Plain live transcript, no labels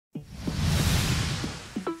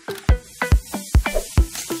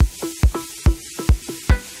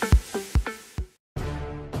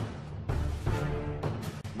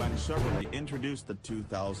introduced the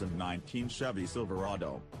 2019 Chevy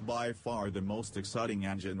Silverado. By far the most exciting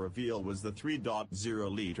engine reveal was the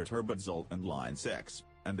 3.0-liter turbo-diesel inline 6,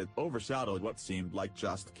 and it overshadowed what seemed like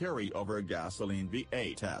just carry-over gasoline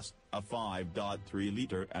V8 test, a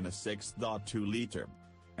 5.3-liter and a 6.2-liter.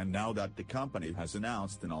 And now that the company has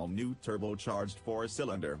announced an all-new turbocharged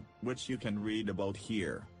 4-cylinder, which you can read about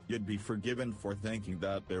here, you'd be forgiven for thinking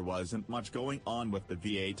that there wasn't much going on with the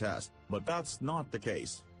V8 test, but that's not the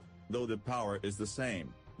case. Though the power is the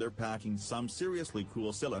same, they're packing some seriously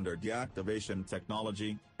cool cylinder deactivation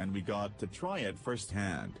technology, and we got to try it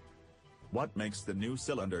firsthand. What makes the new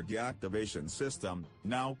cylinder deactivation system,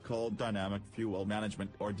 now called Dynamic Fuel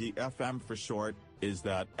Management or DFM for short, is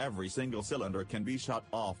that every single cylinder can be shut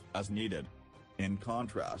off as needed. In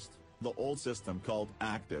contrast, the old system called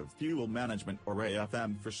Active Fuel Management or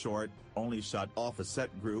AFM for short, only shut off a set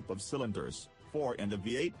group of cylinders, 4 in the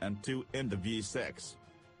V8 and 2 in the V6.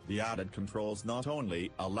 The added controls not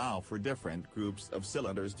only allow for different groups of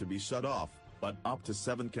cylinders to be shut off, but up to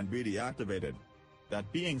 7 can be deactivated.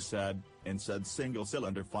 That being said, in said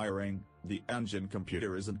single-cylinder firing, the engine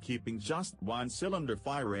computer isn't keeping just one cylinder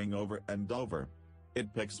firing over and over.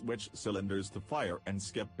 It picks which cylinders to fire and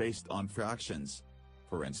skip based on fractions.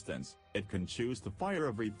 For instance, it can choose to fire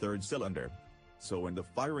every third cylinder. So in the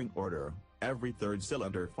firing order, every third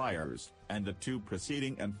cylinder fires, and the 2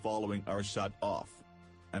 preceding and following are shut off.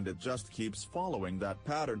 And it just keeps following that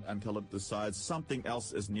pattern until it decides something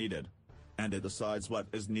else is needed. And it decides what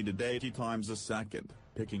is needed 80 times a second,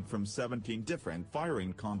 picking from 17 different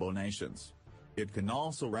firing combinations. It can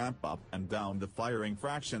also ramp up and down the firing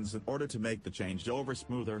fractions in order to make the changeover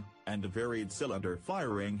smoother, and the varied cylinder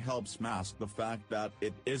firing helps mask the fact that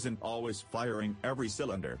it isn't always firing every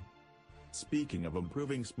cylinder. Speaking of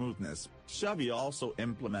improving smoothness, Chevy also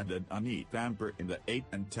implemented a neat damper in the 8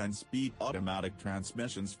 and 10-speed automatic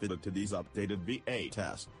transmissions fitted to these updated V8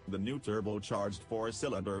 tests, the new turbocharged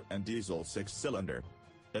 4-cylinder and diesel 6-cylinder.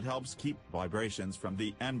 It helps keep vibrations from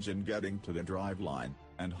the engine getting to the driveline,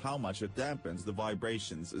 and how much it dampens the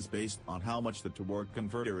vibrations is based on how much the torque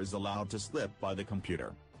converter is allowed to slip by the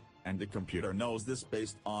computer. And the computer knows this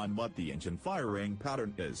based on what the engine firing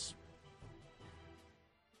pattern is.